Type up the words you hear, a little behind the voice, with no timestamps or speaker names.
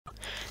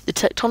The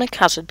tectonic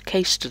hazard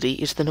case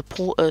study is the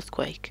Nepal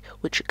Earthquake,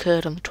 which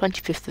occurred on the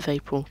 25th of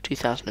April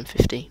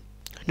 2015.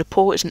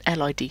 Nepal is an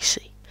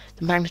LIDC.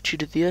 The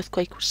magnitude of the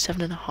earthquake was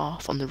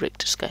 7.5 on the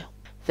Richter scale.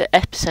 The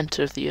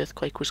epicentre of the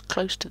earthquake was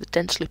close to the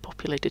densely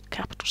populated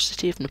capital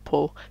city of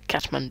Nepal,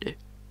 Kathmandu.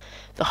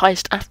 The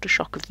highest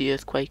aftershock of the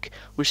earthquake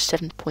was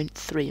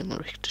 7.3 on the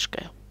Richter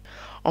scale.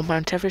 On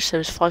Mount Everest there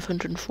was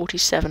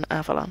 547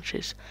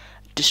 avalanches,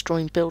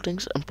 destroying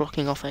buildings and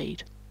blocking off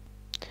aid.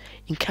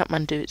 In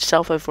Kathmandu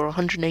itself, over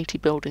 180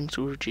 buildings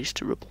were reduced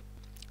to rubble.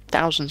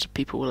 Thousands of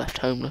people were left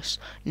homeless,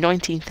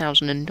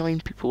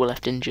 19,009 people were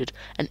left injured,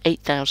 and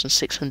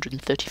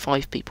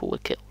 8,635 people were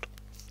killed.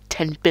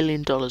 $10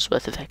 billion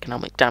worth of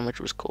economic damage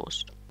was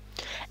caused.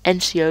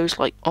 NCOs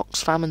like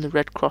Oxfam and the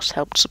Red Cross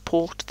helped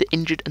support the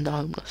injured and the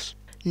homeless.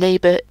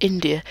 Neighbour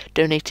India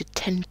donated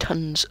 10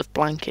 tons of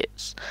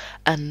blankets,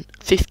 and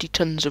 50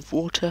 tons of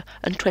water,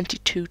 and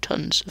 22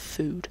 tons of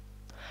food.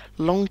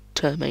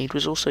 Long-term aid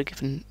was also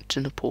given to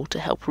Nepal to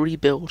help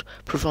rebuild,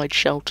 provide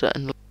shelter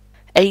and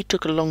aid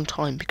took a long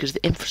time because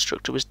the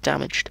infrastructure was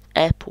damaged,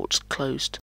 airports closed,